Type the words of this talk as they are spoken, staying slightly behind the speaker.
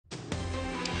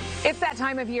It's that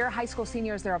time of year. High school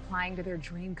seniors, they're applying to their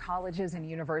dream colleges and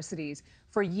universities.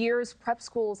 For years, prep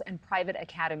schools and private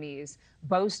academies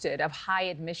boasted of high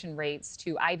admission rates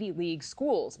to Ivy League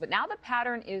schools. But now the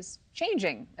pattern is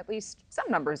changing. At least some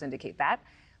numbers indicate that.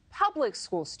 Public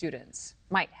school students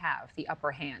might have the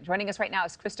upper hand. Joining us right now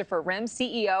is Christopher Rim,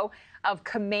 CEO of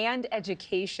Command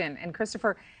Education. And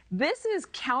Christopher, this is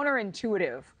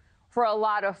counterintuitive for a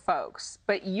lot of folks.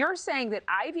 But you're saying that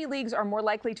Ivy Leagues are more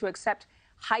likely to accept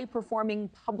high-performing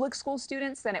public school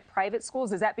students than at private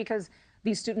schools? Is that because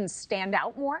these students stand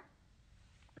out more?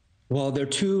 Well, there are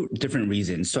two different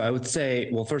reasons. So I would say,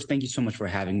 well, first, thank you so much for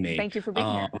having me. Thank you for being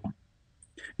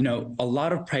here. A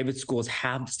lot of private schools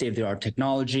have state-of-the-art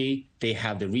technology. They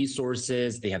have the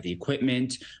resources, they have the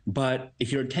equipment. But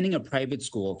if you're attending a private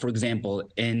school, for example,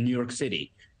 in New York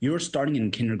City, you're starting in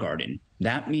kindergarten.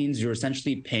 That means you're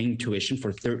essentially paying tuition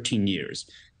for 13 years.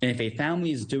 And if a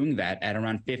family is doing that at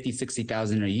around 50,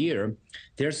 60,000 a year,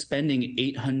 they're spending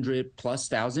 800 plus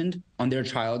thousand on their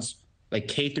child's like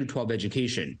K through 12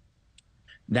 education.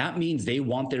 That means they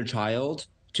want their child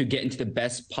to get into the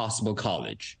best possible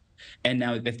college. And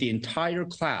now if the entire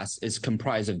class is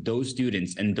comprised of those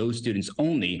students and those students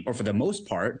only, or for the most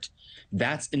part,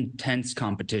 that's intense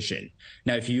competition.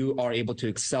 Now, if you are able to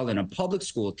excel in a public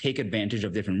school, take advantage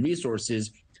of different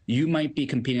resources, you might be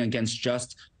competing against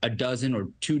just a dozen or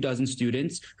 24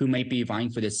 students who might be vying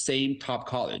for the same top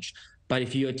college. But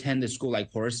if you attend a school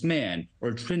like Horace Mann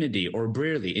or Trinity or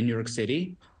Brearley in New York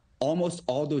City, almost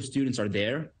all those students are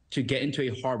there to get into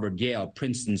a Harvard, Yale,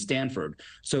 Princeton, Stanford.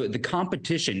 So the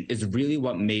competition is really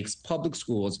what makes public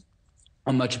schools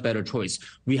a much better choice.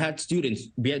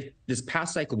 This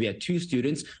past cycle, we had two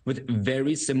students with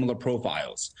very similar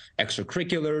profiles,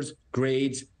 extracurriculars,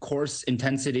 grades, course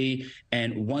intensity,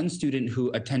 and one student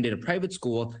who attended a private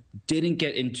school didn't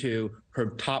get into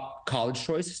her top college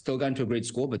choice, still got into a great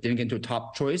school, but didn't get into a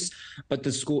top choice. But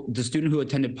the student who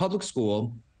attended public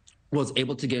school was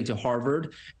able to get into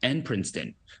Harvard and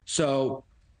Princeton. So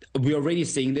we're already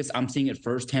seeing this. I'm seeing it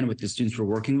firsthand with the students we're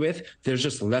working with. There's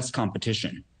just less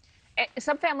competition.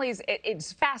 Some families,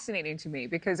 it's fascinating to me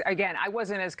because, again, I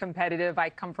wasn't as competitive. I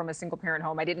come from a single-parent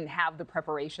home. I didn't have the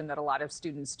preparation that a lot of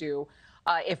students do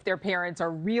if their parents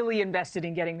are really invested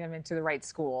in getting them into the right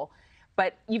school.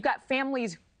 But you've got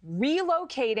families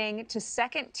relocating to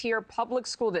second-tier public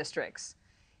school districts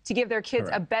to give their kids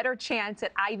a better chance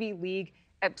at Ivy League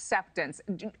acceptance.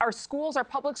 Are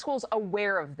public schools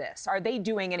aware of this? Are they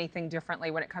doing anything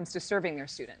differently when it comes to serving their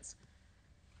students?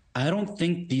 I don't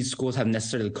think these schools have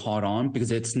necessarily caught on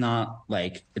because it's not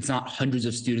hundreds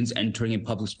of students entering a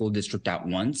public school district at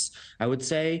once, I would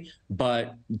say.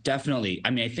 But definitely,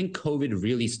 I think COVID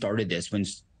really started this when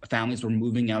families were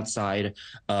moving outside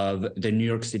of the New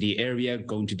York City area,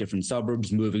 going to different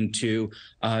suburbs, moving to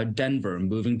Denver,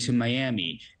 moving to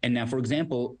Miami. And now, for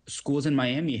example, schools in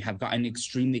Miami have gotten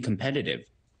extremely competitive.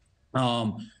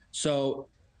 So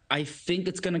I think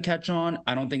it's going to catch on.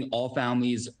 I don't think all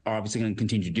families are obviously going to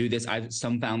continue to do this.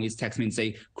 Some families text me and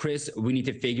say, Chris, we need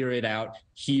to figure it out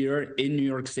here in New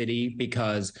York City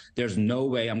because there's no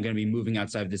way I'm going to be moving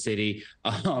outside of the city.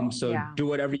 Do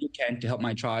whatever you can to help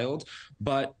my child.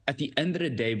 But at the end of the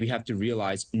day, we have to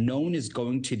realize no one is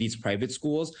going to these private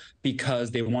schools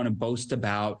because they want to boast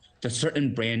about the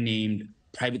certain brand name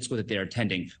private school that they're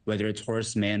attending, whether it's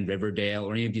Horace Mann, Riverdale,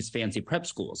 or any of these fancy prep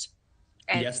schools.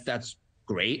 And yes, that's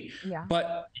great,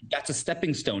 but that's a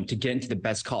stepping stone to get into the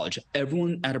best college.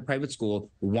 Everyone at a private school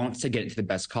wants to get into the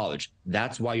best college.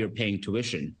 That's why you're paying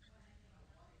tuition.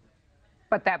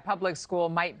 But that public school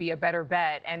might be a better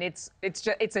bet, and it's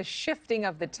a shifting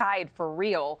of the tide for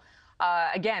real.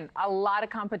 Again, a lot of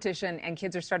competition, and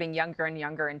kids are starting younger and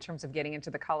younger in terms of getting into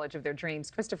the college of their dreams.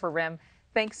 Christopher Rim,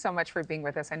 thanks so much for being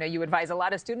with us. I know you advise a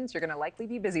lot of students. You're going to likely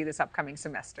be busy this upcoming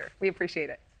semester. We appreciate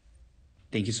it.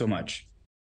 Thank you so much.